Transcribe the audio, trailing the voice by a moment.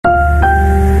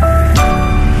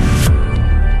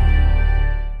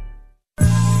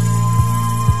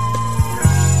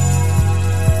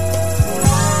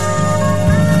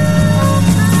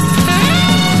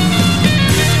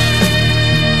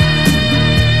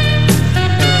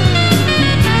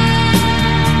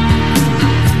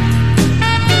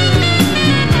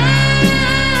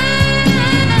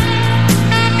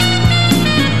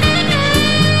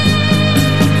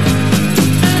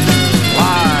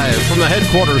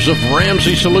headquarters of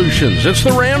Ramsey Solutions. It's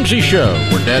the Ramsey Show,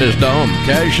 where debt is dumb,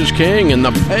 cash is king, and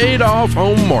the paid-off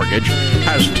home mortgage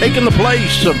has taken the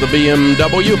place of the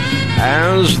BMW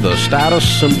as the status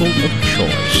symbol of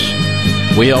choice.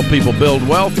 We help people build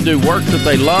wealth, do work that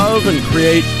they love, and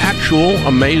create actual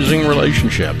amazing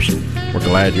relationships. We're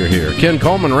glad you're here. Ken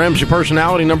Coleman, Ramsey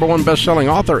Personality, #1 best-selling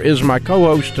author, is my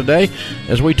co-host today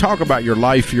as we talk about your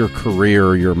life, your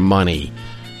career, your money,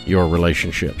 your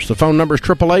relationships. The phone number is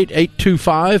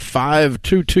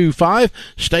 888-825-5225.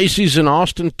 Stacy's in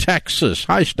Austin, Texas.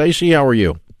 Hi, Stacy. How are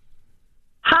you?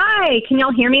 Hi. Can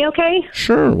y'all hear me okay?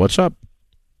 Sure. What's up?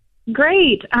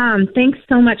 Great. Thanks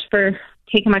so much for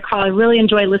taking my call. I really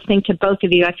enjoy listening to both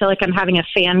of you. I feel like I'm having a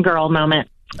fangirl moment.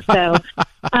 So,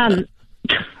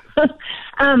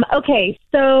 okay.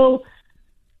 So,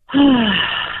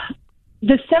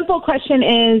 the simple question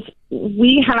is,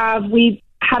 we had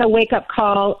a wake-up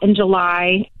call in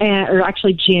July, or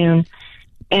actually June,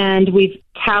 and we've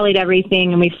tallied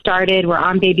everything, and we're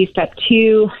on baby step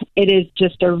 2. It is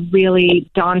just a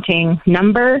really daunting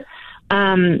number.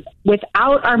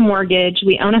 Without our mortgage,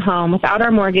 we own a home. Without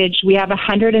our mortgage, we have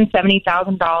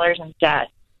 $170,000 in debt.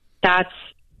 That's,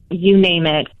 you name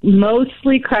it,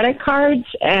 mostly credit cards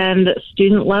and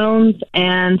student loans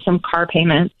and some car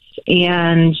payments.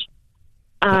 And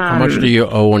how much do you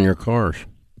owe on your cars?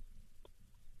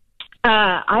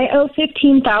 I owe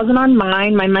 $15,000 on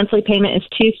mine. My monthly payment is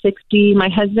 $260. My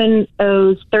husband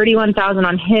owes $31,000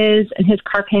 on his, and his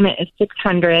car payment is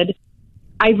 $600.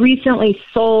 I recently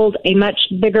sold a much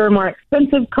bigger, more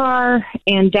expensive car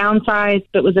and downsized,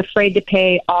 but was afraid to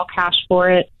pay all cash for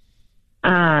it.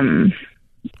 Why?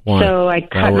 So I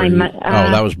cut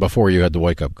that was before you had the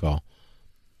wake-up call.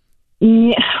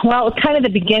 Yeah, well, it was kind of the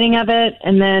beginning of it,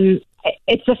 and then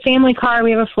it's a family car. We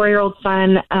have a 4-year-old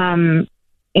son,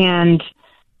 and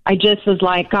I just was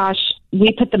like, gosh,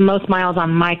 we put the most miles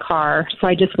on my car, so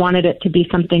I just wanted it to be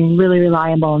something really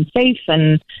reliable and safe.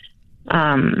 And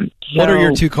what are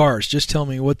your two cars? Just tell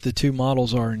me what the two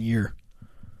models are in year.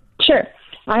 Sure.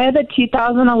 I have a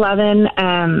 2011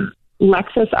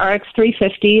 Lexus RX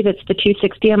 350 that's the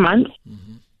 $260 a month.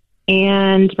 Mm-hmm.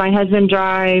 And my husband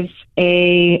drives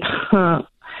a...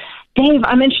 Dave,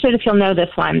 I'm interested if you'll know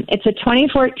this one. It's a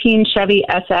 2014 Chevy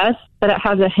SS, but it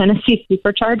has a Hennessy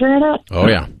supercharger in it. Oh,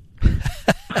 yeah.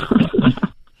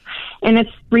 And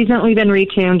it's recently been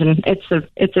retuned, and it's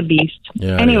a beast.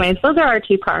 Yeah, anyways, those are our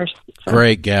two cars. So.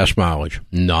 Great gas mileage.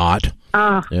 Not.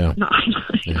 Yeah. Not.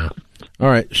 Yeah. All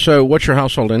right. So what's your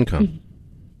household income?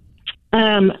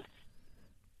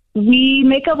 We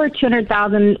make over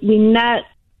 $200,000. We net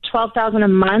 $12,000 a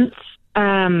month.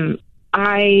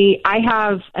 I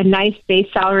have a nice base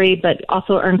salary, but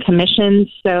also earn commissions,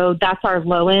 so that's our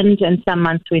low end, and some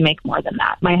months we make more than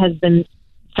that. My husband's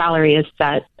salary is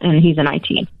set, and he's in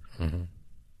IT. Mm-hmm.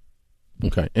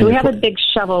 Okay. So we have a big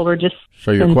shovel.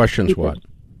 So your question's what?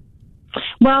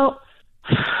 Well,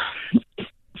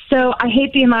 so I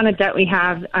hate the amount of debt we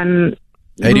have. I'm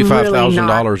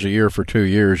 $85,000 a year for 2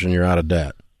 years, and you're out of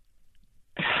debt.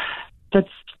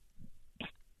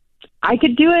 I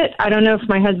could do it. I don't know if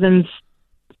my husband's,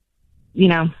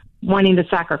 wanting to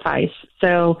sacrifice.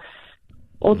 So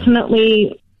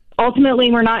ultimately,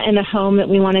 we're not in a home that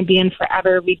we want to be in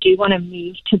forever. We do want to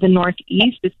move to the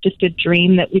Northeast. It's just a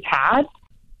dream that we've had.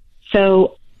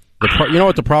 So, you know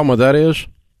what the problem with that is?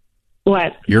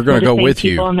 What? You're going to go with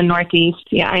you. People in the Northeast.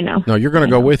 Yeah, I know. No, you're going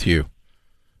to go with you.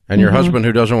 And your husband,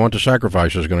 who doesn't want to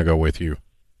sacrifice, is going to go with you.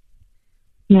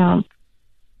 No.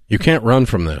 You can't run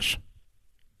from this.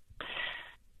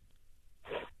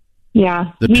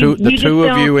 Yeah. The two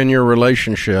of you in your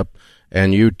relationship,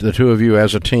 and the two of you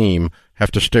as a team,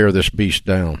 have to stare this beast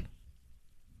down.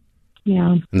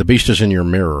 Yeah. And the beast is in your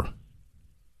mirror.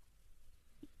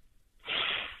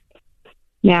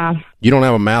 Yeah. You don't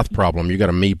have a math problem. You got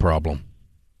a me problem.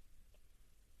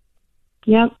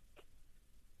 Yep.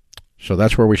 So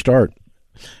that's where we start.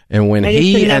 And when the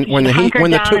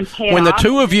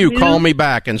two of you call me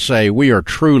back and say, we are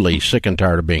truly sick and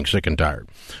tired of being sick and tired,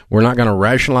 we're not going to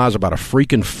rationalize about a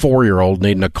freaking 4-year-old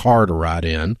needing a car to ride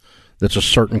in that's a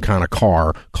certain kind of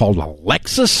car called a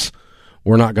Lexus.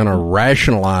 We're not going to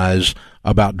rationalize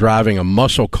about driving a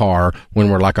muscle car when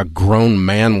we're like a grown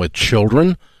man with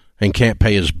children and can't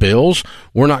pay his bills.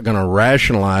 We're not going to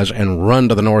rationalize and run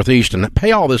to the Northeast and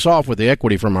pay all this off with the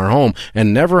equity from our home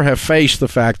and never have faced the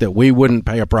fact that we wouldn't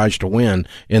pay a price to win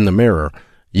in the mirror.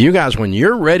 You guys, when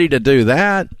you're ready to do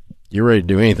that, you're ready to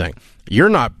do anything. You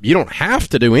don't have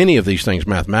to do any of these things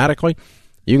mathematically.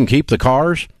 You can keep the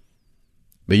cars,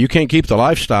 but you can't keep the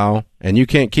lifestyle, and you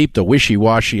can't keep the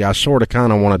wishy-washy, I sort of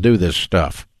kind of want to do this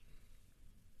stuff.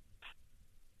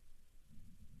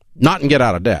 Not and get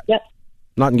out of debt. Yep.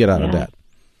 Not and get out of debt.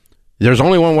 There's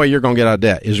only one way you're going to get out of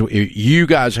debt is you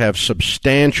guys have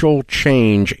substantial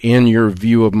change in your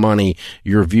view of money,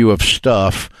 your view of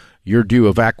stuff, your view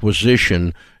of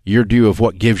acquisition, your view of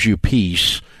what gives you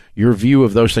peace, your view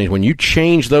of those things. When you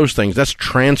change those things, that's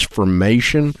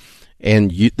transformation,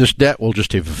 and this debt will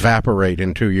just evaporate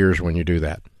in 2 years when you do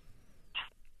that.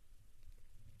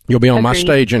 You'll be on my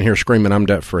stage in here screaming, I'm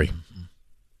debt-free.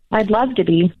 I'd love to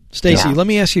be. Stacey, let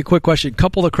me ask you a quick question.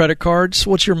 Couple of credit cards.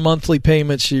 What's your monthly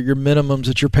payments, your minimums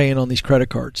that you're paying on these credit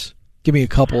cards? Give me a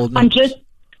couple of numbers.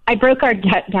 I broke our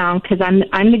debt down because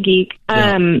I'm the geek.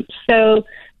 Yeah. So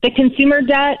the consumer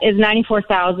debt is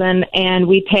 $94,000, and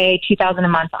we pay $2,000 a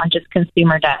month on just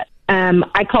consumer debt.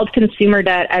 I called consumer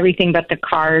debt everything but the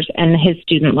cars and his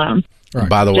student loan. Right.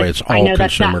 By the way, it's all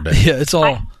consumer debt. Yeah, it's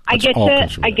all. I get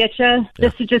you.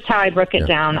 This is just how I broke it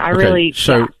down.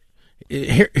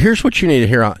 Here's what you need to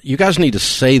hear. You guys need to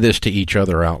say this to each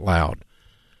other out loud.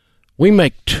 We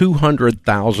make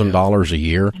 $200,000 a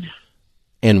year,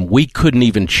 and we couldn't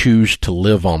even choose to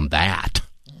live on that.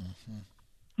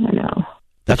 I know.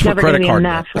 That's where credit card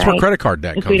debt. That's where credit card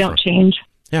debt comes from. If we don't change.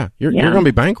 Yeah, you're going to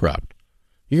be bankrupt.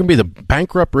 You're going to be the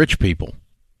bankrupt rich people.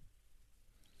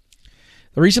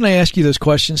 The reason I ask you those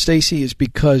questions, Stacey, is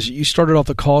because you started off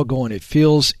the call going, it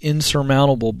feels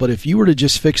insurmountable. But if you were to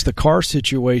just fix the car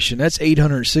situation, that's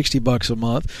 $860 a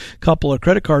month. Couple of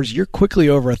credit cards, you're quickly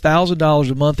over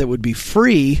 $1,000 a month that would be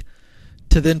free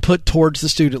to then put towards the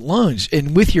student loans.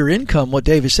 And with your income, what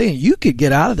Dave is saying, you could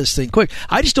get out of this thing quick.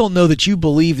 I just don't know that you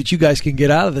believe that you guys can get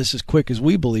out of this as quick as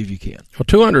we believe you can. Well,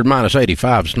 200 minus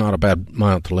 85 is not a bad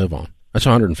amount to live on. That's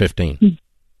 115.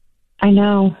 I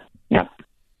know. Yep.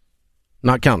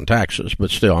 Not counting taxes,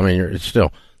 but still, I mean,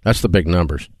 that's the big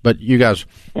numbers. But you guys,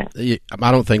 I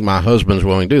don't think my husband's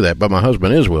willing to do that, but my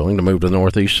husband is willing to move to the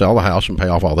Northeast, sell the house, and pay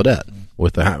off all the debt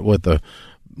with the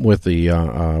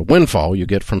windfall you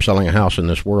get from selling a house in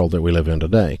this world that we live in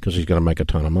today, because he's going to make a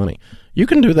ton of money. You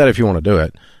can do that if you want to do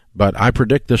it, but I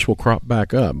predict this will crop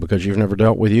back up because you've never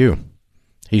dealt with you.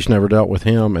 He's never dealt with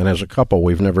him, and as a couple,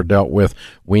 we've never dealt with,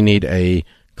 we need a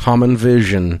common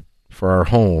vision for our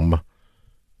home,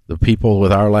 the people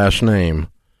with our last name.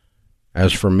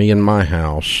 As for me and my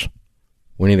house,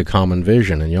 we need a common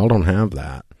vision, and y'all don't have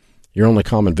that. Your only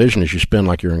common vision is you spend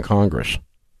like you're in Congress.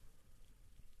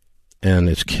 And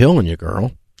it's killing you,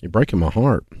 girl. You're breaking my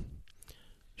heart.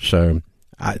 So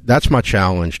that's my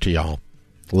challenge to y'all.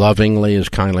 Lovingly, as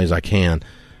kindly as I can.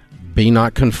 Be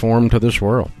not conformed to this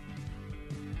world,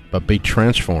 but be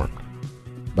transformed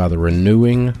by the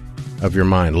renewing of your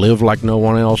mind. Live like no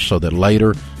one else so that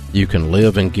later you can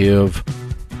live and give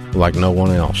like no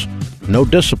one else. No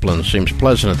discipline seems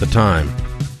pleasant at the time,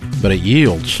 but it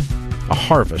yields a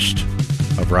harvest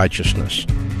of righteousness.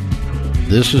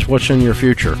 This is what's in your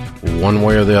future, one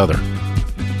way or the other.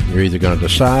 You're either going to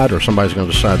decide or somebody's going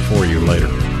to decide for you later.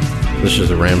 This is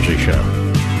The Ramsey Show.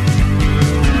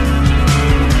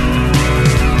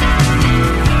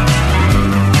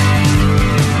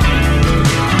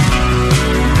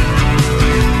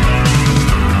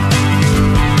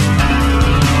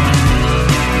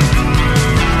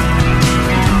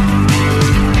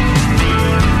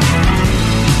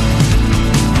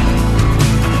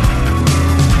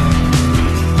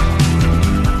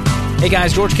 Hey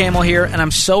guys, George Camel here, and I'm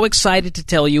so excited to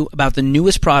tell you about the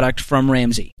newest product from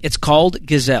Ramsey. It's called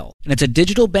Gazelle, and it's a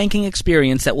digital banking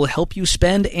experience that will help you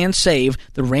spend and save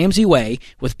the Ramsey way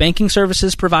with banking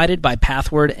services provided by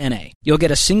Pathward NA. You'll get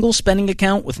a single spending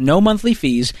account with no monthly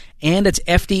fees, and it's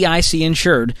FDIC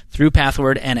insured through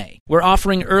Pathward NA. We're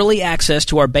offering early access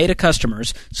to our beta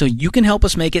customers so you can help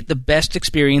us make it the best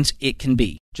experience it can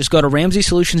be. Just go to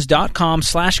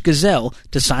RamseySolutions.com/Gazelle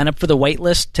to sign up for the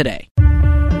waitlist today.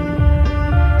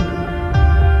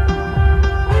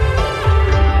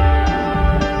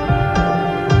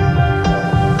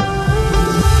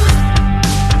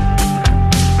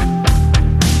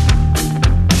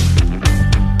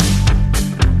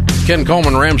 Ken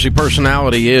Coleman, Ramsey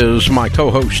Personality, is my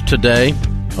co-host today.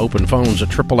 Open phones at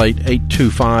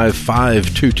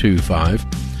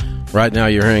 888-825-5225. Right now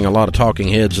you're hearing a lot of talking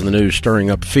heads in the news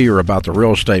stirring up fear about the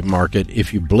real estate market.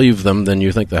 If you believe them, then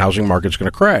you think the housing market's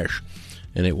going to crash,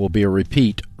 and it will be a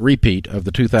repeat of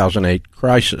the 2008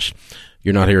 crisis.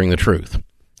 You're not hearing the truth,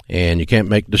 and you can't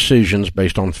make decisions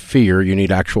based on fear. You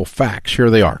need actual facts. Here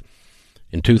they are.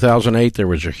 In 2008, there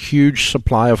was a huge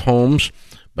supply of homes,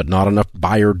 but not enough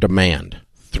buyer demand.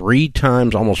 3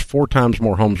 times, almost 4 times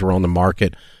more homes were on the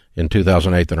market in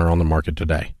 2008 than are on the market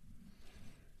today.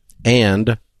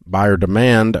 And buyer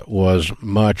demand was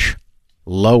much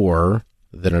lower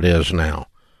than it is now.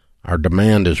 Our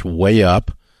demand is way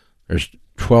up. There's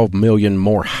 12 million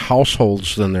more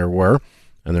households than there were,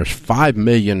 and there's 5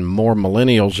 million more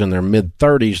millennials in their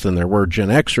mid-30s than there were Gen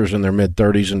Xers in their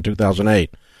mid-30s in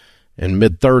 2008. And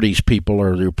mid-30s people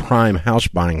are their prime house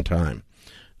buying time.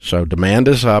 So demand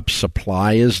is up,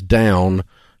 supply is down,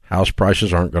 house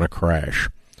prices aren't going to crash.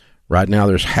 Right now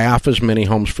there's half as many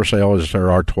homes for sale as there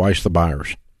are twice the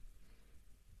buyers.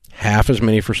 Half as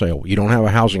many for sale. You don't have a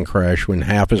housing crash when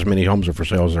half as many homes are for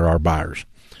sale as there are buyers.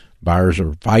 Buyers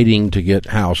are fighting to get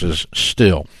houses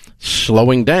still.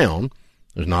 Slowing down.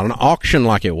 There's not an auction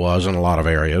like it was in a lot of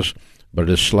areas, but it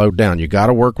has slowed down. You got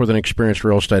to work with an experienced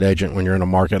real estate agent when you're in a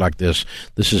market like this.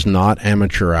 This is not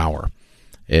amateur hour.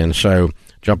 And so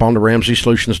jump on to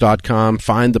RamseySolutions.com.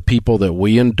 Find the people that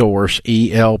we endorse,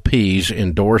 ELPs,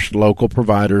 endorsed local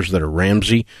providers that are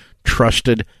Ramsey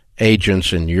trusted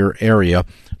agents in your area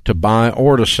to buy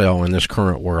or to sell in this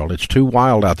current world. It's too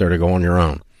wild out there to go on your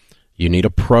own. You need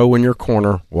a pro in your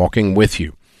corner walking with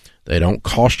you. They don't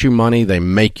cost you money. They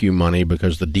make you money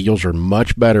because the deals are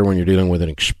much better when you're dealing with an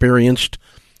experienced,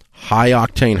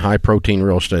 high-octane, high-protein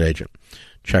real estate agent.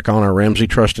 Check on our Ramsey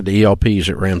Trusted ELPs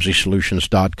at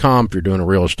RamseySolutions.com if you're doing a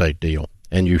real estate deal,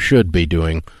 and you should be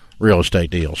doing real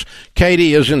estate deals.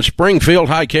 Katie is in Springfield.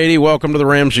 Hi, Katie. Welcome to the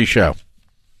Ramsey Show.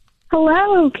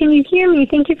 Hello, can you hear me?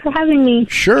 Thank you for having me.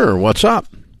 Sure, what's up?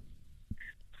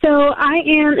 So I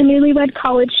am a newlywed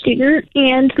college student,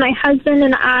 and my husband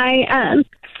and I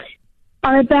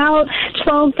are about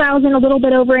 $12,000, a little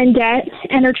bit over in debt,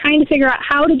 and are trying to figure out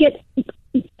how to get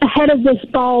ahead of this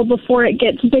ball before it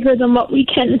gets bigger than what we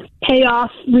can pay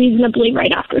off reasonably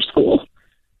right after school.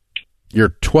 You're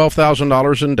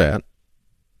 $12,000 in debt?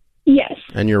 Yes.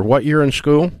 And you're what year in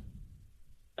school?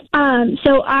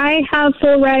 So I have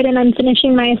full ride and I'm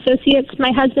finishing my associates.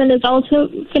 My husband has also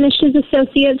finished his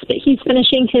associates, but he's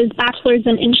finishing his bachelor's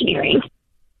in engineering.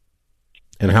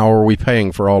 And how are we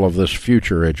paying for all of this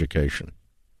future education?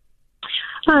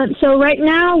 So right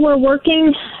now we're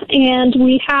working and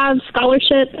we have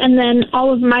scholarship, and then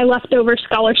all of my leftover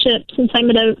scholarship, since I'm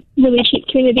at a really cheap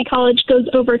community college, goes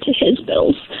over to his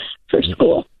bills for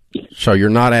school. So you're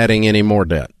not adding any more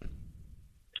debt?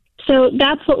 So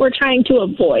that's what we're trying to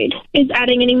avoid, is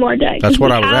adding any more debt. That's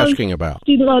what I was asking about.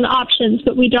 Student loan options,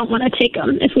 but we don't want to take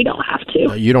them if we don't have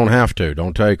to. You don't have to.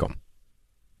 Don't take them.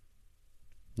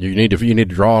 You need to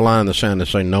draw a line in the sand and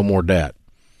say no more debt.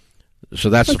 So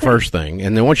that's okay. The first thing.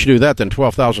 And then once you do that, then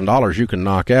 $12,000 you can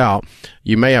knock out.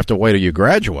 You may have to wait till you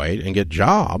graduate and get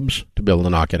jobs to be able to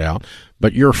knock it out.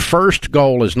 But your first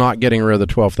goal is not getting rid of the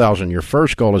 $12,000. Your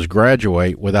first goal is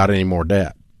graduate without any more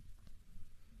debt.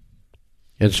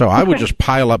 And so I would just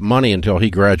pile up money until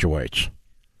he graduates,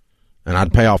 and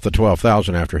I'd pay off the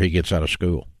 $12,000 after he gets out of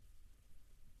school.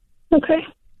 Okay.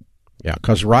 Yeah,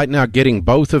 because right now getting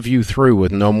both of you through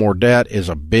with no more debt is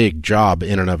a big job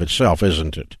in and of itself,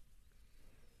 isn't it?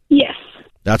 Yes.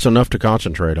 That's enough to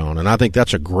concentrate on, and I think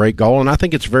that's a great goal, and I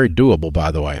think it's very doable,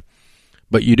 by the way.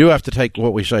 But you do have to take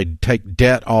what we say, take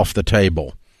debt off the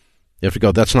table. You have to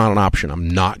go, that's not an option. I'm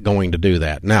not going to do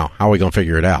that. Now, how are we going to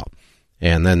figure it out?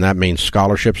 And then that means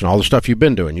scholarships and all the stuff you've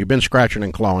been doing. You've been scratching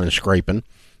and clawing and scraping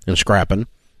and scrapping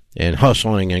and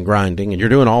hustling and grinding, and you're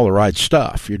doing all the right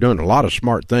stuff. You're doing a lot of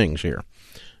smart things here.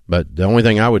 But the only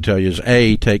thing I would tell you is,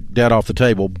 A, take debt off the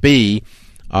table. B,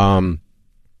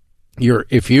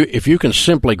 if you can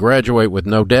simply graduate with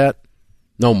no debt,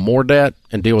 no more debt,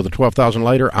 and deal with the $12,000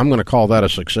 later, I'm going to call that a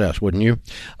success, wouldn't you?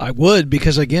 I would,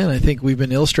 because again, I think we've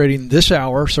been illustrating this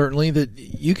hour certainly that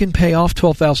you can pay off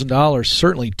 $12,000.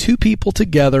 Certainly, two people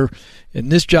together in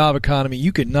this job economy,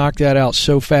 you could knock that out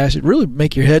so fast. It really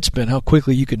make your head spin how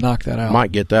quickly you could knock that out.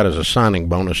 Might get that as a signing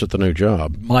bonus at the new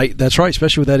job. That's right,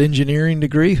 especially with that engineering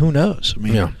degree. Who knows? I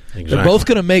mean, yeah, exactly. They're both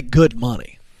going to make good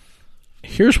money.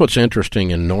 Here's what's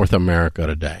interesting in North America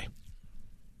today.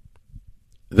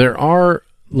 There are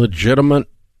legitimate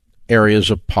areas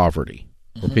of poverty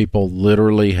where people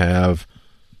literally have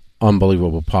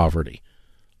unbelievable poverty.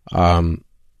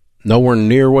 Nowhere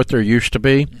near what there used to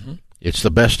be. It's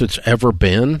the best it's ever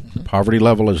been. Poverty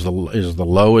level is the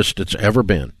lowest it's ever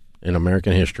been in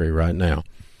American history right now.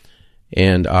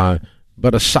 And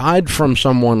but aside from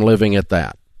someone living at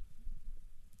that,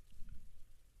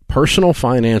 personal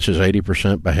finance is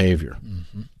 80% behavior.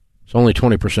 It's only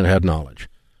 20% head knowledge.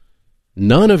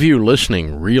 None of you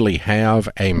listening really have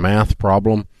a math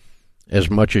problem as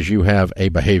much as you have a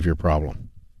behavior problem.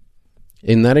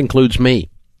 And that includes me.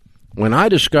 When I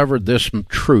discovered this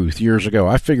truth years ago,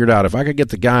 I figured out if I could get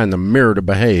the guy in the mirror to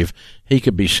behave, he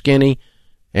could be skinny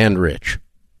and rich.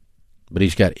 But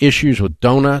he's got issues with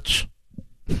donuts,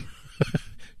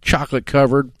 chocolate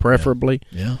covered, preferably.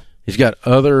 Yeah. He's got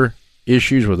other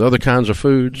issues with other kinds of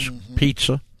foods,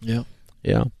 pizza. Yeah.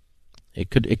 Yeah, it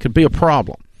could be a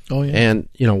problem. Oh, yeah. And,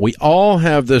 we all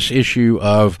have this issue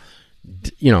of,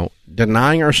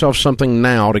 denying ourselves something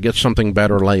now to get something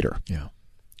better later. Yeah.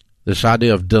 This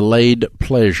idea of delayed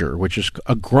pleasure, which is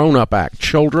a grown-up act.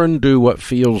 Children do what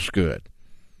feels good.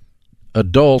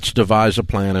 Adults devise a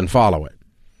plan and follow it.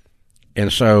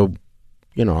 And so,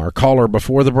 our caller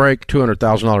before the break,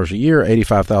 $200,000 a year,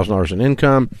 $85,000 in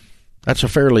income. That's a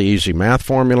fairly easy math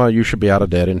formula. You should be out of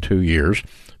debt in 2 years.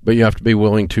 But you have to be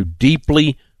willing to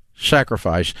deeply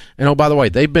sacrifice. And, oh, by the way,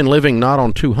 they've been living not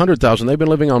on $200,000. They've been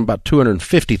living on about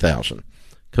 $250,000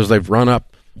 because they've run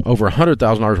up over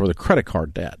 $100,000 worth of credit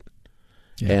card debt.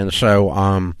 Yeah. And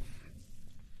so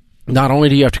not only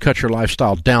do you have to cut your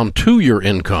lifestyle down to your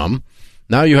income,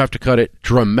 now you have to cut it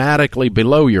dramatically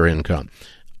below your income.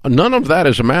 None of that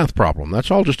is a math problem. That's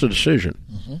all just a decision.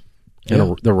 Mm-hmm. Yeah.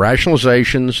 And the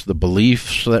rationalizations, the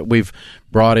beliefs that we've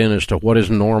brought in as to what is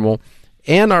normal,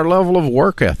 and our level of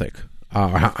work ethic.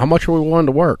 How much are we willing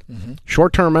to work,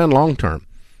 short-term and long-term?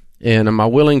 And am I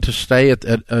willing to stay at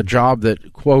a job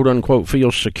that, quote-unquote,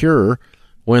 feels secure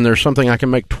when there's something I can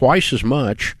make twice as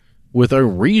much with a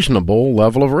reasonable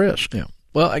level of risk? Yeah.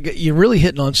 Well, you're really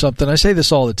hitting on something. I say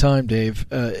this all the time, Dave,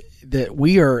 that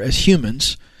we are, as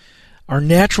humans, our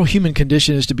natural human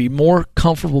condition is to be more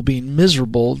comfortable being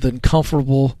miserable than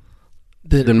comfortable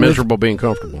miserable being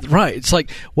comfortable. Right. It's like,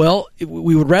 well,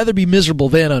 we would rather be miserable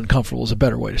than uncomfortable is a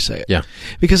better way to say it. Yeah.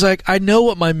 Because I know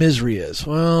what my misery is.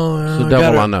 Well, it's the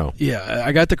devil I know. Yeah.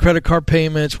 I got the credit card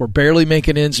payments. We're barely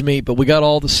making ends meet, but we got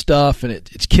all the stuff, and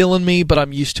it's killing me, but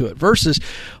I'm used to it. Versus,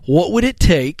 what would it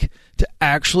take to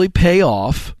actually pay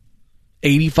off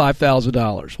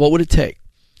 $85,000? What would it take?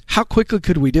 How quickly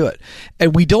could we do it?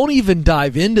 And we don't even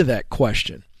dive into that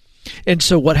question. And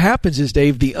so what happens is,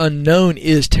 Dave, the unknown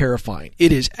is terrifying.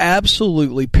 It is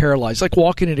absolutely paralyzed, like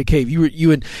walking in a cave.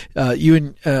 You and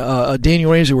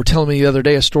Daniel Ramsey were telling me the other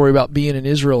day a story about being in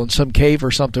Israel in some cave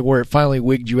or something where it finally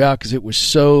wigged you out because it was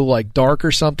so like dark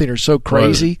or something or so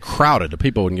crazy. Well, crowded. The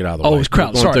people wouldn't get out of the way. Oh, it was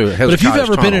crowded. Sorry. But if you've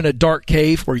ever been in a dark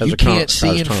cave where you can't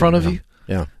see in front of you,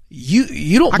 yeah.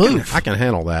 You don't move. I can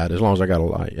handle that as long as I got a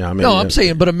light. Yeah, I'm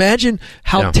saying, but imagine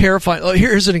how terrifying. Oh,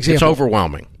 here's an example. It's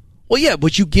overwhelming. Well, yeah,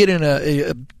 but you get in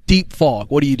a deep fog.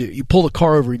 What do? You pull the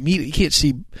car over immediately. You can't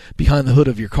see behind the hood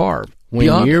of your car.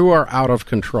 When you are out of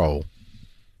control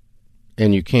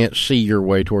and you can't see your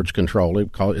way towards control,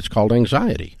 it's called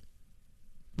anxiety.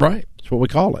 Right. That's what we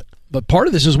call it. But part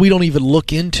of this is we don't even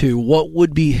look into what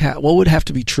would have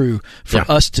to be true for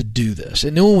us to do this.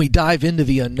 And then when we dive into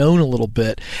the unknown a little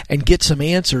bit and get some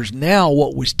answers, now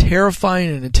what was terrifying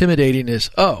and intimidating is,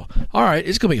 all right,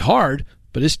 it's going to be hard,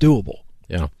 but it's doable.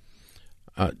 Yeah.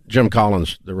 Jim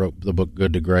Collins, that wrote the book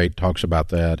Good to Great, talks about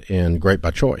that in Great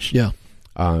by Choice. Yeah.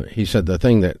 He said the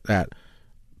thing that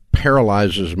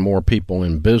paralyzes more people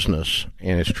in business,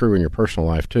 and it's true in your personal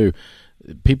life too,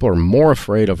 people are more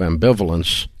afraid of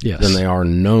ambivalence than they are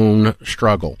known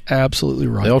struggle. Absolutely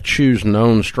right. They'll choose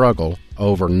known struggle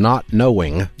over not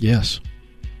knowing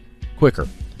quicker.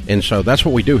 And so that's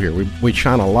what we do here. We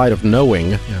shine a light of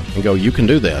knowing and go, you can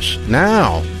do this.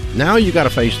 Now you got to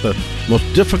face the most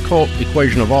difficult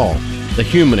equation of all, the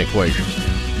human equation.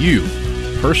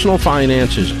 Personal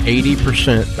finance is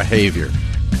 80% behavior.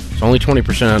 It's only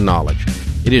 20% of knowledge.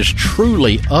 It is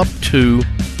truly up to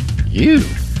you.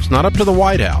 It's not up to the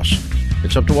White House.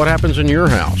 It's up to what happens in your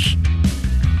house.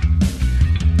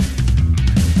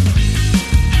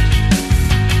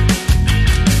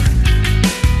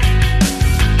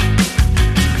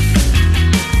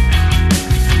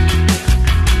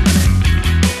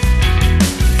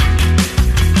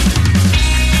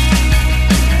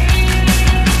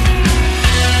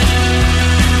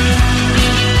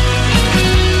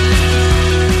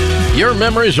 Your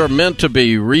memories are meant to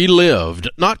be relived,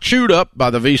 not chewed up by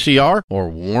the VCR or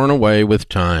worn away with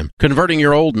time. Converting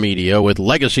your old media with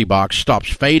Legacy Box stops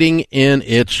fading in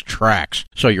its tracks,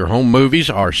 so your home movies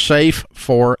are safe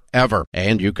forever,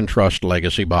 and you can trust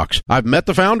Legacy Box. I've met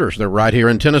the founders. They're right here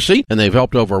in Tennessee, and they've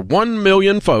helped over 1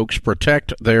 million folks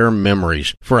protect their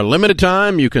memories. For a limited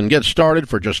time, you can get started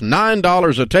for just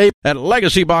 $9 a tape at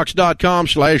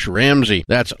legacybox.com/Ramsey.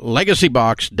 That's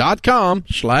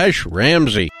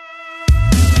legacybox.com/Ramsey.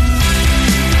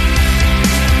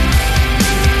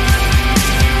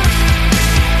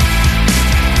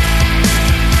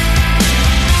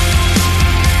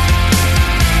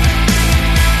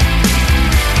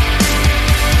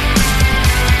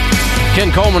 Ken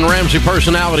Coleman, Ramsey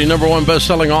personality, #1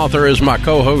 best-selling author, is my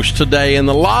co-host today in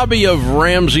the lobby of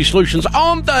Ramsey Solutions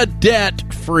on the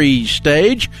debt-free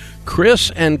stage.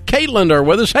 Chris and Caitlin are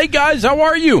with us. Hey, guys, how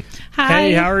are you? Hi.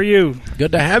 Hey, how are you?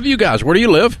 Good to have you guys. Where do you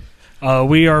live?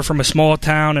 We are from a small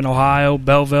town in Ohio,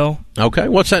 Belleville. Okay,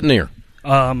 what's that near?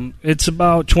 It's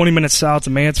about 20 minutes south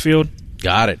of Mansfield.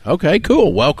 Got it. Okay,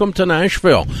 cool. Welcome to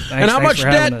Nashville. And how much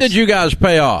debt did you guys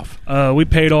pay off? We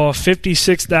paid off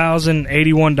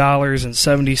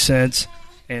 $56,081.70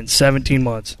 in 17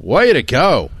 months. Way to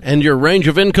go. And your range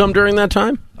of income during that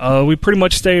time? We pretty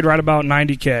much stayed right about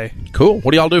 $90K. Cool.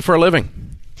 What do y'all do for a living?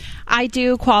 I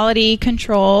do quality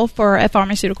control for a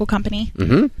pharmaceutical company.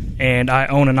 Mm-hmm. And I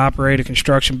own and operate a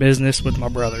construction business with my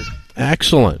brother.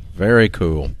 Excellent. Very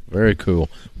cool. Very cool.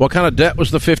 What kind of debt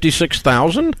was the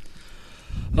 $56,000?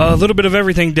 A little bit of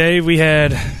everything, Dave. We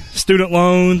had student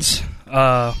loans,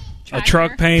 a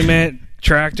truck payment,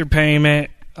 tractor payment,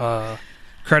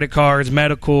 credit cards,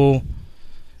 medical.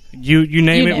 You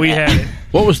name it, we had it.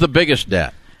 What was the biggest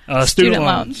debt? Student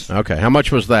loans. Okay. How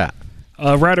much was that?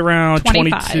 Right around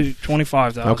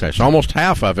 25,000. Okay, so almost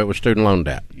half of it was student loan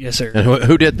debt. Yes, sir. And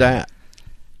who did that?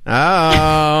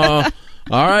 Oh,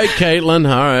 all right, Caitlin.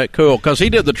 All right, cool. Because he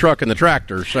did the truck and the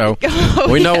tractor, so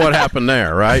we know what happened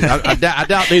there, right? I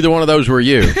doubt neither one of those were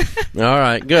you. All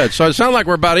right, good. So it sounds like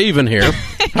we're about even here.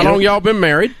 How long y'all been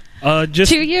married?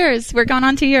 Just 2 years. We're going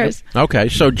on 2 years. Okay,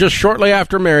 so just shortly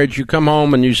after marriage, you come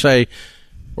home and you say,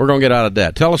 we're going to get out of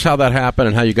debt. Tell us how that happened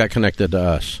and how you got connected to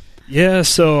us. Yeah,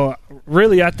 so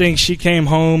really I think she came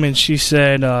home and she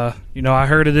said, I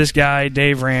heard of this guy,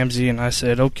 Dave Ramsey, and I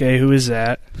said, okay, who is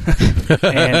that?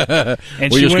 and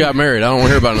we just got married. I don't want to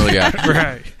hear about another guy.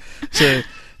 Right. So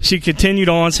she continued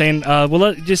on saying,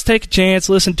 just take a chance,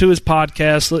 listen to his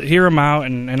podcast, hear him out,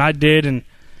 and I did,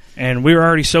 and we were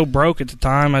already so broke at the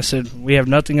time. I said, we have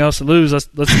nothing else to lose.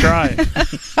 Let's try it.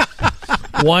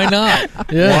 Why not?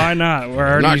 Yeah. Why not? We're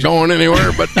already not going anywhere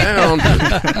but down.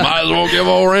 Might as well give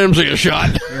old Ramsey a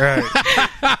shot. Right.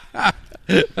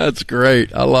 That's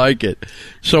great. I like it.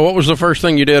 So what was the first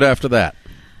thing you did after that?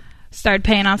 Started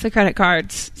paying off the credit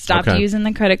cards. Stopped using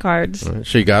the credit cards. Right.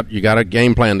 So you got a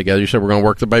game plan together. You said we're going to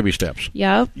work the baby steps.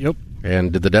 Yep.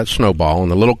 And did the debt snowball?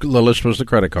 And the list was the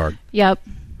credit card. Yep.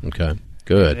 Okay.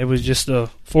 Good. It was just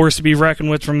a force to be reckoned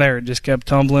with from there. It just kept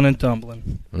tumbling and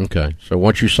tumbling. Okay. So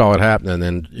once you saw it happen,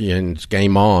 and it's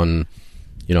game on,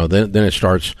 then it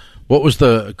starts. What was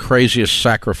the craziest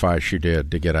sacrifice you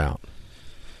did to get out?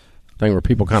 Thing where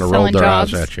people kind of rolled their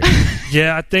eyes at you.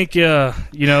 Yeah, I think,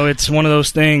 it's one of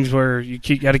those things where you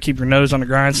got to keep your nose on the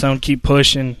grindstone, keep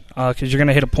pushing, because you're going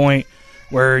to hit a point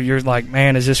where you're like,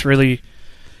 man, this is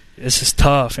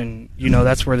tough. And,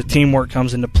 that's where the teamwork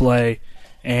comes into play.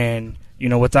 And,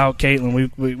 without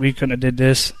Caitlin, we couldn't have did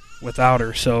this without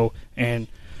her. So, and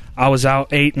I was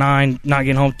out 8, 9, not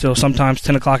getting home till sometimes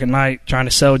 10 o'clock at night trying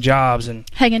to sell jobs and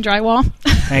hanging drywall,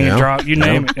 you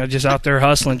name it. Just out there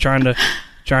hustling, trying to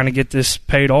get this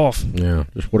paid off. Yeah,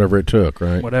 just whatever it took,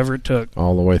 right? Whatever it took.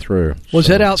 All the way through. Was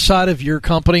that outside of your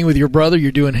company with your brother?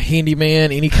 You're doing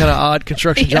handyman, any kind of odd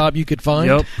construction job you could find?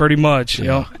 Yep, pretty much.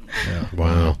 Yeah.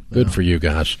 Wow. Good for you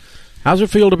guys. How's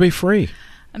it feel to be free?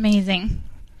 Amazing.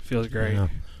 Feels great. Yeah.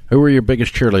 Who were your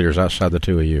biggest cheerleaders outside the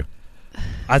two of you?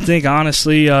 I think,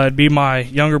 honestly, it'd be my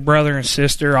younger brother and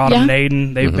sister, Autumn and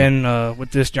Aiden. They've been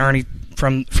with this journey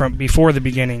from before the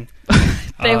beginning.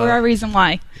 They were our reason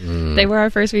why. They were our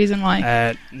first reason why.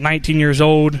 At 19 years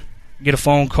old, get a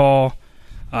phone call.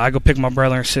 I go pick my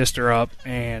brother and sister up,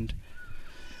 and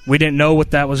we didn't know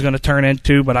what that was going to turn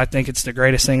into, but I think it's the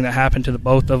greatest thing that happened to the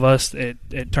both of us.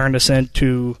 It turned us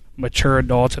into mature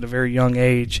adults at a very young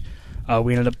age.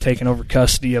 We ended up taking over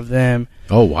custody of them.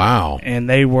 Oh, wow. And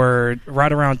they were right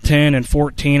around 10 and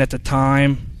 14 at the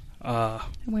time.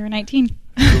 We were 19.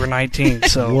 We were 19.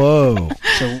 So whoa.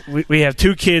 So we have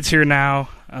 2 kids here now.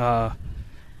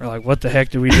 We're like, what the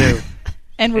heck do we do?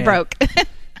 And we're broke.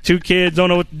 2 kids, don't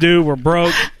know what to do. We're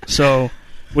broke. So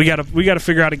we got to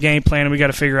figure out a game plan, and we got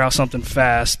to figure out something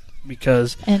fast,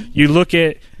 because you look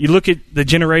at the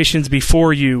generations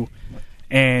before you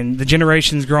and the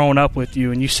generations growing up with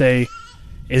you, and you say,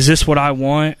 is this what I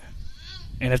want?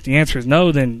 And if the answer is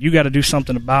no, then you got to do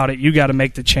something about it. You got to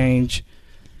make the change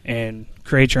and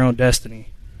create your own destiny.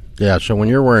 Yeah, so when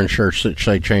you're wearing shirts that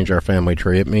say "Change Our Family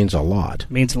Tree," it means a lot.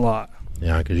 It means a lot.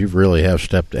 Yeah, because you really had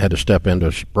to step into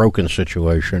a broken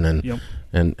situation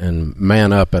and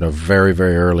man up at a very,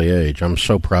 very early age. I'm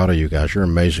so proud of you guys. You're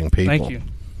amazing people. Thank you.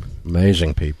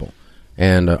 Amazing people.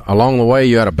 And along the way,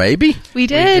 you had a baby? We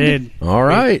did. All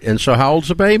right. And so how old's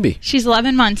the baby? She's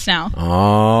 11 months now.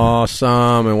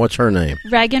 Awesome. And what's her name?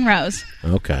 Reagan Rose.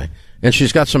 Okay. And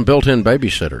she's got some built-in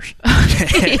babysitters.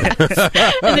 Yes.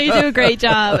 And they do a great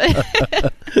job.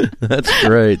 That's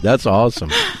great. That's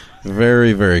awesome.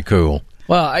 Very, very cool.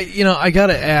 Well, I got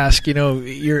to ask,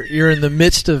 you're in the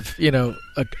midst of, a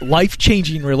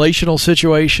life-changing relational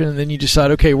situation, and then you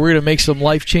decide, okay, we're going to make some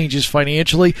life changes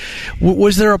financially.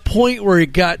 Was there a point where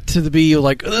it got to be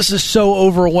like, this is so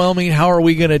overwhelming, how are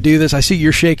we going to do this? I see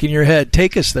you're shaking your head.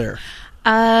 Take us there.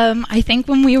 I think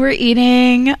when we were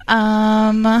eating,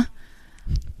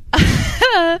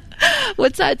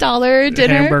 what's that dollar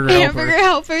dinner? Hamburger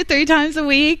Helper 3 times a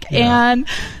week, and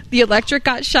the electric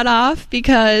got shut off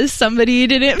because somebody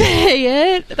didn't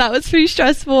pay it. That was pretty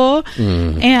stressful.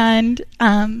 And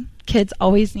kids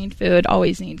always need food,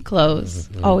 always need clothes,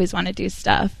 always want to do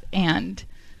stuff, and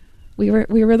we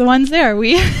were the ones there.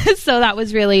 So that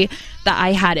was really the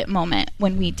I had it moment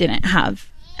when we didn't have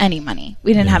any money.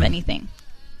 We didn't have anything.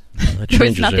 There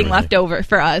was nothing left over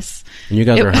for us. And you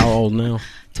guys are how old now?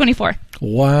 24.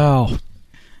 Wow.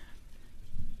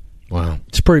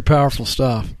 It's pretty powerful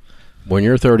stuff. When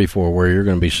you're 34, where you're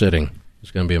going to be sitting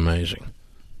is going to be amazing.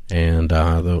 And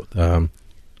the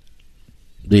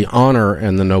honor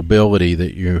and the nobility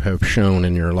that you have shown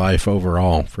in your life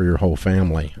overall for your whole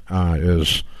family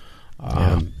is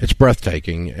it's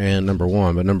breathtaking, and number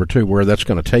one. But number two, where that's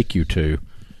going to take you to,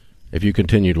 if you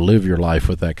continue to live your life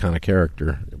with that kind of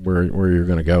character, where you're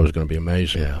going to go is going to be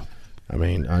amazing. Yeah. I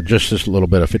mean, just this little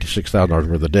bit of $56,000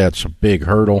 worth of debt's a big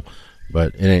hurdle,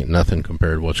 but it ain't nothing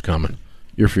compared to what's coming.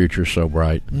 Your future's so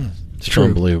bright. It's true.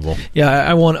 Unbelievable. Yeah,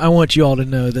 I want you all to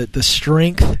know that the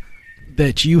strength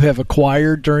that you have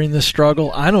acquired during this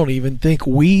struggle, I don't even think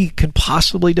we can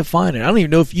possibly define it. I don't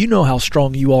even know if you know how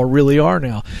strong you all really are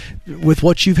now with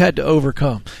what you've had to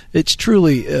overcome. It's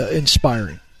truly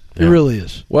inspiring. It really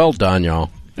is. Well done, y'all.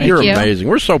 Thank You're you. amazing.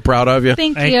 We're so proud of you.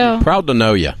 Thank you. Proud to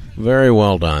know you. Very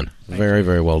well done. Very,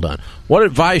 very well done. What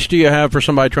advice do you have for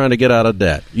somebody trying to get out of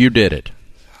debt? You did it.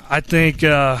 I think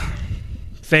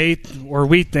faith, or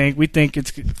we think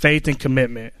it's faith and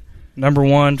commitment. Number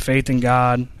one, faith in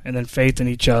God, and then faith in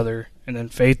each other, and then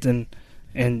faith in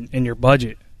your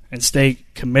budget, and stay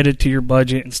committed to your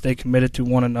budget and stay committed to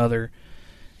one another.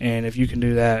 And if you can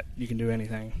do that, you can do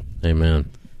anything.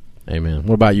 Amen. Amen.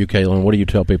 What about you, Caitlin? What do you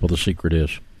tell people the secret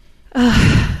is?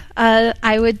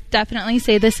 I would definitely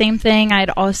say the same thing. I'd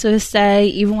also say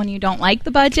even when you don't like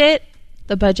the budget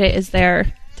is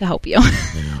there to help you.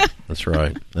 Yeah, that's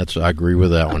right. I agree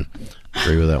with that one.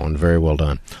 Very well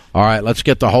done. All right, let's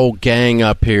get the whole gang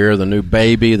up here, the new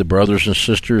baby, the brothers and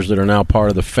sisters that are now part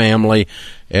of the family,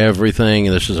 everything.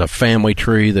 This is a family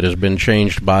tree that has been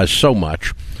changed by so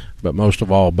much, but most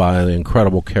of all by the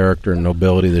incredible character and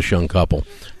nobility of this young couple.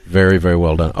 Very, very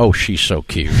well done. Oh, she's so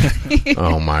cute.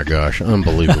 Oh, my gosh.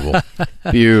 Unbelievable.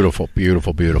 Beautiful,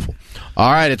 beautiful, beautiful.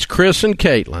 All right, it's Chris and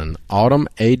Caitlin, Autumn,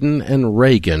 Aiden, and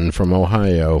Reagan from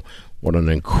Ohio. What an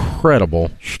incredible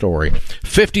story.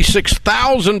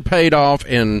 $56,000 paid off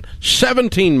in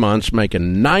 17 months,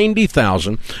 making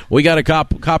 $90,000. We got a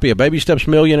copy of Baby Steps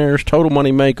Millionaires, Total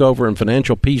Money Makeover, and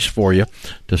Financial Peace for you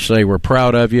to say we're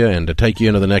proud of you and to take you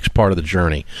into the next part of the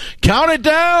journey. Count it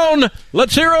down.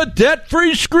 Let's hear a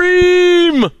debt-free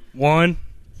scream. 1,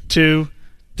 2,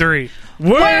 3.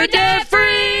 We're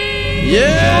debt-free!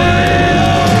 Yeah!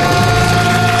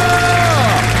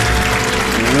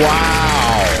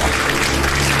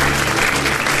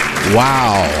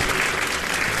 Wow.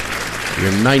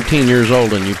 You're 19 years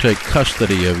old and you take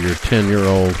custody of your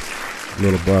 10-year-old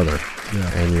little brother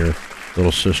and your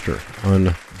little sister.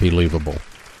 Unbelievable.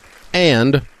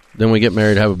 And then we get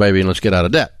married, have a baby, and let's get out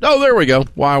of debt. Oh, there we go.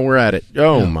 While we're at it.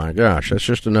 Oh, my gosh. That's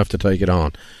just enough to take it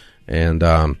on. And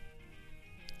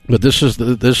but this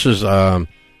is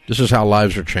how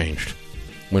lives are changed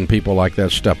when people like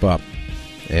that step up.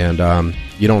 And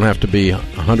you don't have to be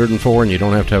 104, and you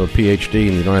don't have to have a PhD,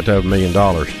 and you don't have to have $1 million.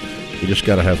 You just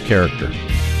got to have character.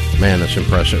 Man, that's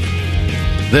impressive.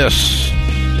 This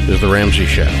is The Ramsey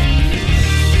Show.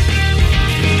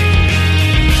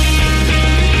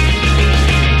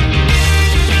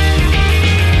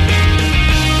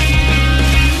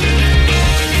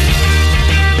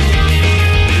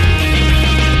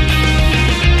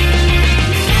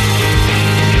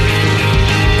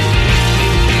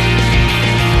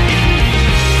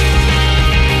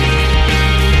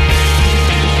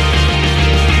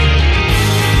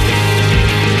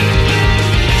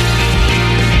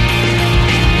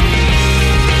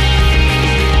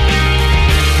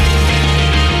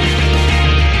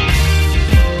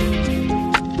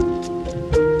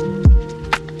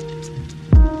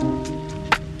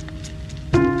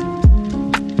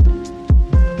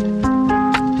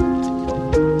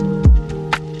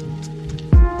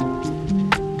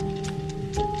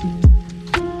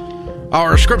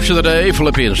 Our scripture of the day,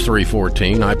 Philippians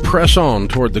 3:14. I press on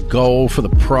toward the goal for the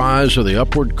prize of the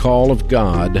upward call of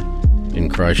God in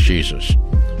Christ Jesus.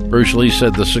 Bruce Lee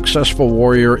said the successful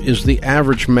warrior is the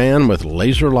average man with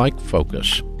laser-like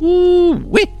focus.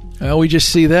 Woo-wee! Well, we just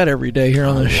see that every day here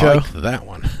on the show. I like that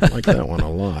one. I like that one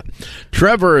a lot.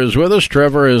 Trevor is with us.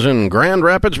 Trevor is in Grand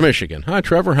Rapids, Michigan. Hi,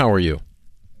 Trevor. How are you?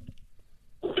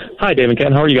 Hi, Dave and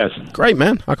Ken. How are you guys? Great,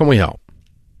 man. How can we help?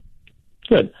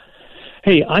 Good.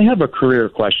 Hey, I have a career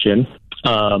question.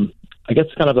 I guess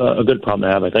it's kind of a good problem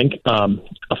to have, I think.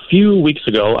 A few weeks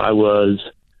ago, I was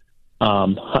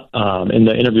in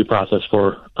the interview process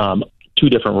for 2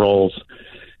 different roles.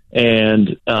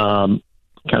 And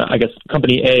I guess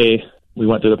company A, we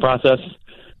went through the process,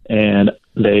 and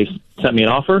they sent me an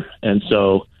offer. And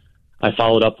so I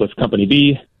followed up with company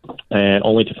B, and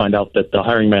only to find out that the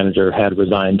hiring manager had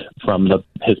resigned from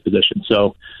his position.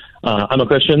 So I'm a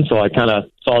Christian, so I kind of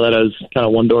saw that as kind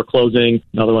of one door closing,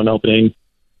 another one opening,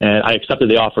 and I accepted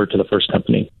the offer to the first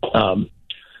company.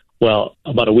 Well,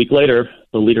 about a week later,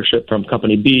 the leadership from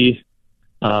company B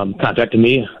contacted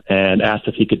me and asked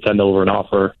if he could send over an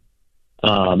offer.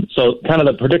 So kind of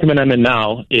the predicament I'm in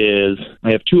now is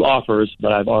I have 2 offers,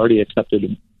 but I've already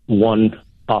accepted one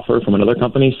offer from another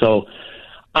company. So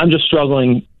I'm just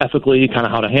struggling ethically kind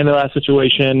of how to handle that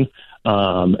situation.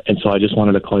 And so I just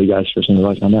wanted to call you guys for some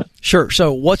advice on that. Sure.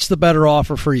 So what's the better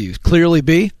offer for you? Clearly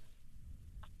B?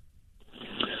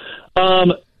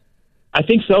 I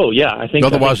think so, yeah. I think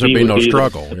otherwise there'd be no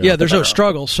struggle. Yeah, there's no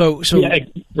struggle. So yeah,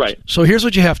 right. So here's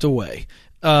what you have to weigh.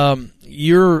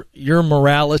 Your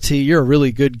morality, you're a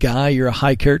really good guy, you're a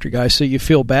high character guy, so you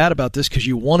feel bad about this because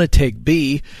you want to take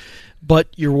B, but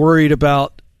you're worried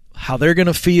about how they're going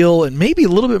to feel and maybe a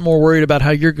little bit more worried about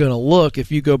how you're going to look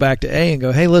if you go back to A and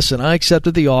go, hey, listen, I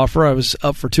accepted the offer. I was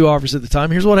up for 2 offers at the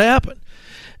time. Here's what happened.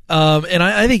 And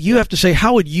I think you have to say,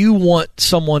 how would you want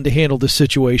someone to handle this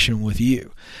situation with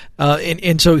you?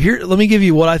 And so here, let me give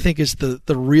you what I think is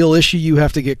the real issue you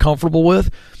have to get comfortable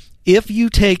with. If you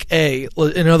take A,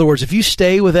 in other words, if you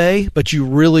stay with A, but you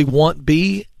really want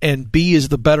B and B is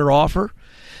the better offer,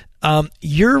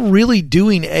 you're really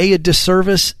doing A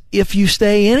disservice if you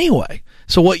stay anyway.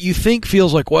 So what you think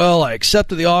feels like, well, I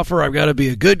accepted the offer, I've got to be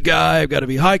a good guy, I've got to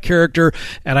be high character,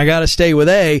 and I got to stay with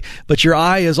A, but your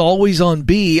eye is always on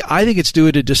B, I think it's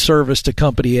doing a disservice to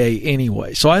company A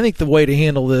anyway. So I think the way to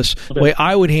handle this, the way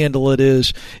I would handle it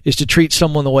is to treat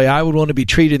someone the way I would want to be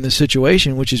treated in this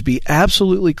situation, which is be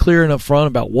absolutely clear and upfront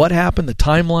about what happened, the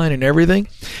timeline and everything.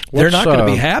 They're not going to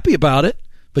be happy about it,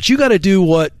 but you got to do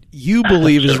what you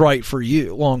believe is right for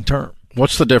you long term.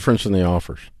 What's the difference in the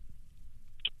offers?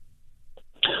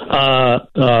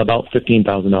 About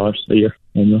 $15,000 a year.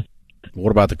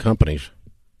 What about the companies?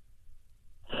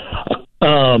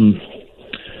 So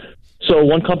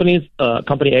one company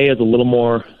A is a little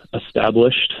more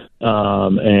established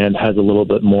and has a little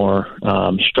bit more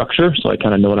structure, so I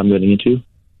kind of know what I'm getting into.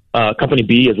 Company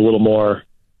B is a little more,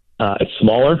 it's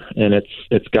smaller, and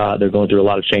they're going through a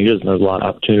lot of changes, and there's a lot of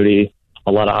opportunity,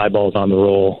 a lot of eyeballs on the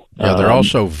roll. Yeah, they're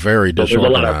also very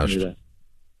disorganized.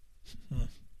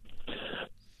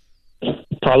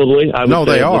 Probably. No,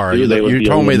 they are. You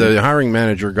told me the hiring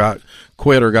manager got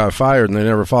quit or got fired, and they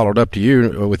never followed up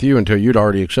with you until you'd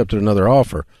already accepted another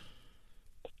offer.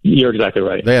 You're exactly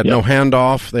right. They had no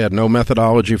handoff. They had no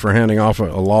methodology for handing off a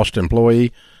lost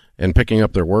employee and picking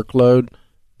up their workload.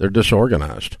 They're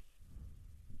disorganized.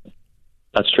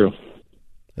 That's true.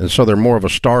 And so they're more of a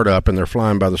startup, and they're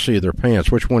flying by the seat of their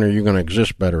pants. Which one are you going to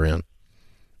exist better in?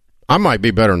 I might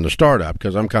be better in the startup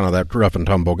because I'm kind of that rough and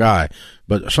tumble guy,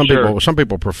 but some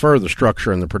people prefer the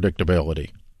structure and the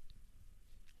predictability.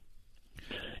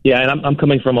 Yeah, and I'm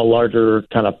coming from a larger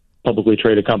kind of publicly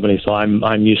traded company, so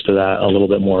I'm used to that a little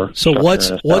bit more. So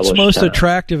what's most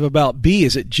attractive about B?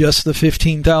 Is it just the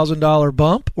 $15,000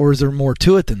 bump, or is there more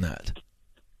to it than that?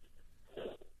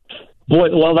 Boy,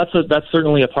 well, that's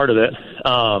certainly a part of it.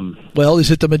 Well,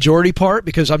 is it the majority part?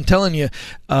 Because I'm telling you,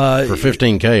 for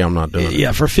 $15K, I'm not doing it.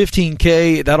 Yeah, for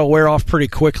 $15K, that'll wear off pretty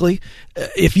quickly.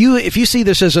 If you see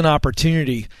this as an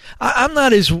opportunity, I'm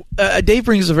not as Dave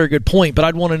brings a very good point, but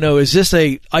I'd want to know: is this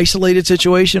a isolated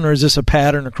situation, or is this a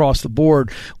pattern across the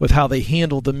board with how they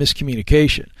handled the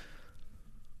miscommunication?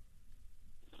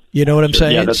 You know what I'm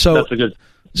saying? Yeah, that's a good.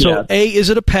 So yeah. A, is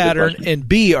it a pattern, and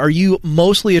B, are you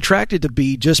mostly attracted to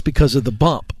B just because of the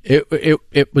bump? It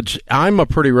would. I'm a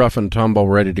pretty rough and tumble,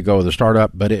 ready to go with a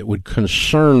startup, but it would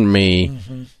concern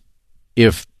me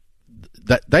if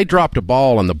that they dropped a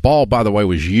ball, and the ball, by the way,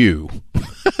 was you.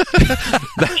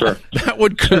 That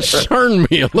would concern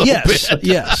me a little bit.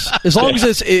 Yes. As long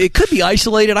as it could be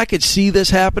isolated, I could see this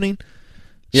happening.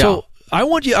 Yeah. So I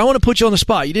want to put you on the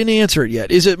spot. You didn't answer it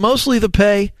yet. Is it mostly the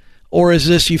pay? Or is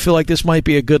this, you feel like this might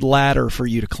be a good ladder for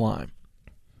you to climb?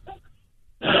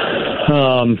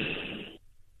 I'm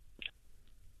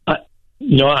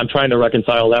trying to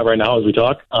reconcile that right now as we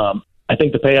talk. I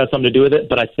think the pay has something to do with it,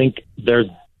 but I think there's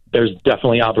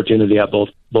definitely opportunity at both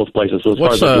places. So as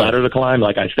far as the ladder to climb,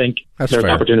 I think there's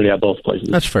opportunity at both places.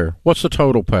 That's fair. What's the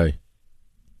total pay?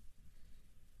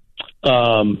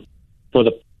 For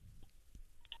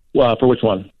which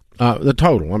one? The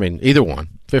total. I mean, either one,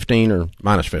 15 or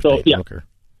minus 15. So, yeah. Okay.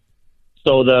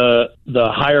 So the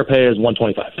higher pay is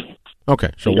 125.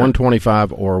 Okay, so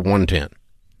 125 or 110.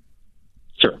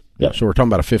 Sure. Yeah. So we're talking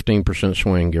about a 15%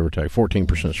 swing, give or take,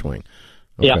 14% swing.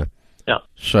 Okay. Yeah.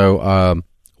 So,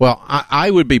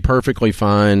 I would be perfectly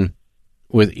fine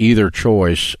with either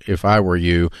choice if I were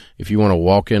you. If you want to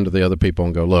walk into the other people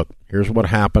and go, look, here's what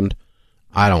happened.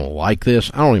 I don't like this.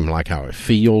 I don't even like how it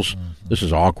feels. Mm-hmm. This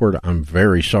is awkward. I'm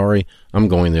very sorry. I'm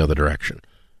going the other direction.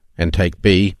 And take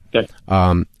B. Okay.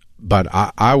 But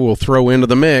I will throw into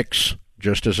the mix,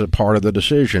 just as a part of the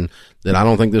decision, that I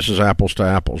don't think this is apples to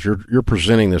apples. You're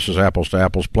presenting this as apples to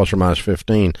apples, plus or minus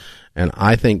 15, and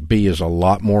I think B is a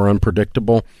lot more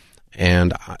unpredictable.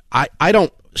 And I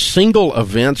don't, single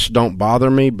events don't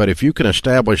bother me, but if you can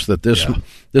establish that this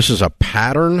is a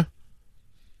pattern,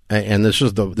 and this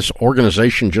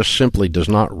organization just simply does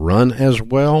not run as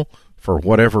well for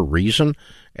whatever reason,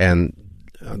 and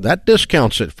that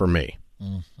discounts it for me.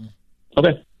 Mm-hmm.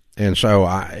 Okay. And so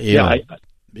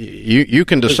you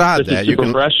can decide that. You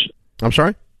can fresh. I'm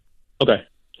sorry? Okay.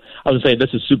 I was going to say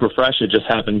this is super fresh. It just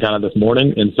happened kind of this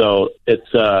morning, and so it's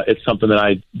something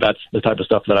that's the type of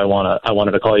stuff that I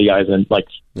wanted to call you guys and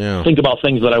think about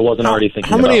things that I wasn't already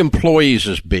thinking about. How many employees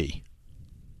is B?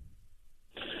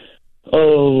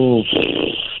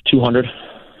 200.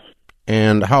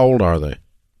 And how old are they?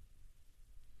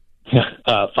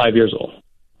 5 years old.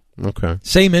 Okay.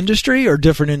 Same industry or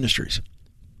different industries?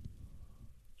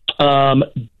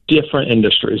 Different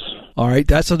industries. All right,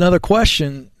 that's another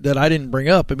question that I didn't bring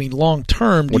up. I mean, long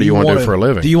term, what do you want to do for a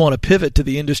living? Do you want to pivot to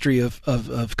the industry of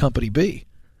company B?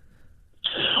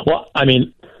 Well, I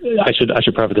mean, I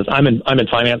should preface this. I'm in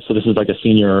finance, so this is like a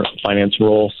senior finance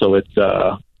role. So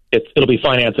it'll be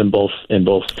finance in both.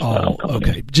 Oh, companies.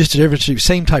 Okay. Just a difference.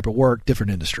 Same type of work,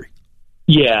 different industry.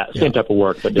 Yeah, same type of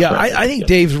work, but different. Yeah, I think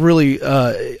Dave's really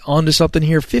onto something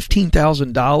here.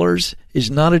 $15,000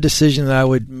 is not a decision that I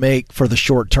would make for the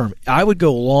short term. I would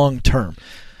go long term.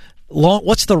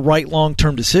 What's the right long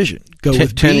term decision? Go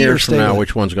with 10 years from now, with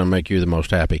which one's going to make you the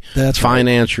most happy? That's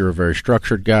finance. Right. You're a very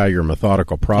structured guy. You're a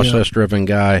methodical, process-driven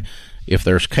guy. If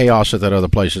there's chaos at that other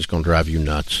place, it's going to drive you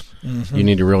nuts. Mm-hmm. You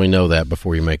need to really know that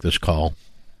before you make this call.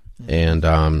 Mm-hmm.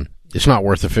 And it's not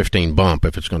worth the 15 bump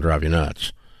if it's going to drive you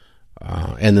nuts.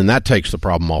 And then that takes the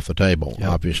problem off the table,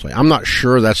 obviously. I'm not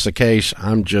sure that's the case.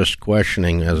 I'm just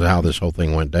questioning as to how this whole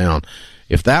thing went down.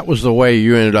 If that was the way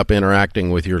you ended up interacting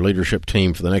with your leadership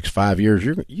team for the next 5 years,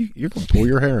 you're going to pull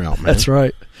your hair out, man. That's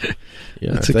right.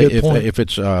 Yeah, that's a good point.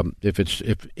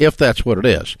 If that's what it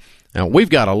is. Now,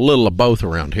 we've got a little of both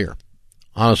around here.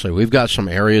 Honestly, we've got some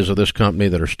areas of this company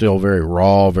that are still very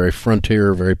raw, very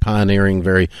frontier, very pioneering,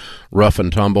 very rough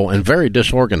and tumble, and very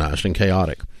disorganized and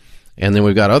chaotic. And then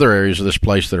we've got other areas of this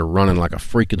place that are running like a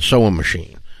freaking sewing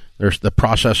machine. The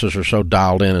processes are so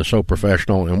dialed in and so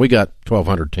professional, and we got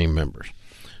 1,200 team members.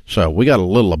 So we got a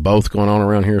little of both going on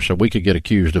around here, so we could get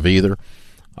accused of either.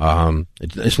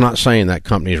 It's not saying that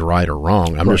company is right or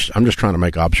wrong. I'm just trying to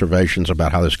make observations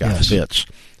about how this guy fits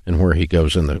and where he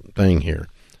goes in the thing here.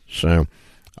 So,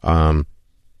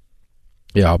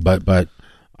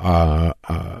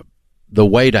 the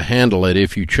way to handle it,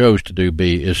 if you chose to do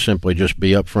B, is simply just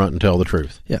be upfront and tell the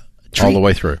truth. Yeah. All the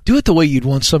way through. Do it the way you'd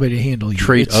want somebody to handle you.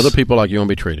 Treat other people like you want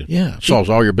to be treated. Yeah. Solves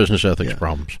all your business ethics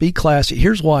problems. Be classy.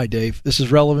 Here's why, Dave. This is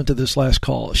relevant to this last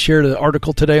call. I shared an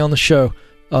article today on the show,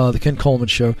 the Ken Coleman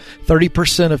Show.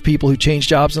 30% of people who changed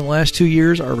jobs in the last 2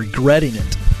 years are regretting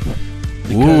it.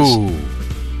 Because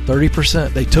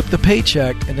 30%. They took the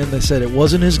paycheck, and then they said it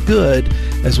wasn't as good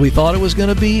as we thought it was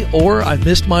going to be, or I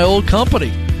missed my old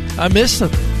company. I miss them.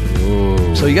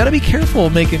 Ooh. So you got to be careful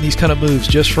making these kind of moves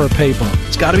just for a pay bump.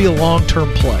 It's got to be a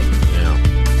long-term play. Yeah,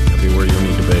 got to be where you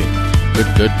need to be.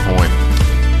 Good point.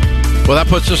 Well, that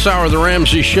puts this hour of the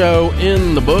Ramsey Show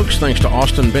in the books. Thanks to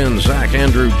Austin, Ben, Zach,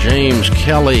 Andrew, James,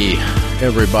 Kelly,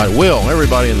 everybody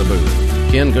in the booth.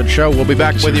 Ken, good show. We'll be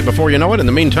back with you before you know it. In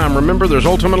the meantime, remember, there's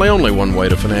ultimately only one way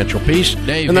to financial peace,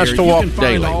 and that's to walk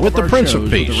daily with the Prince of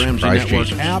Peace, Christ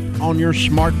Jesus. App on your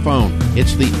smartphone.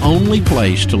 It's the only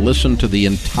place to listen to the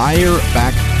entire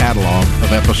back catalog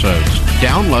of episodes.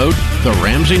 Download the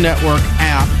Ramsey Network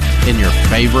app in your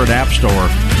favorite app store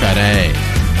today.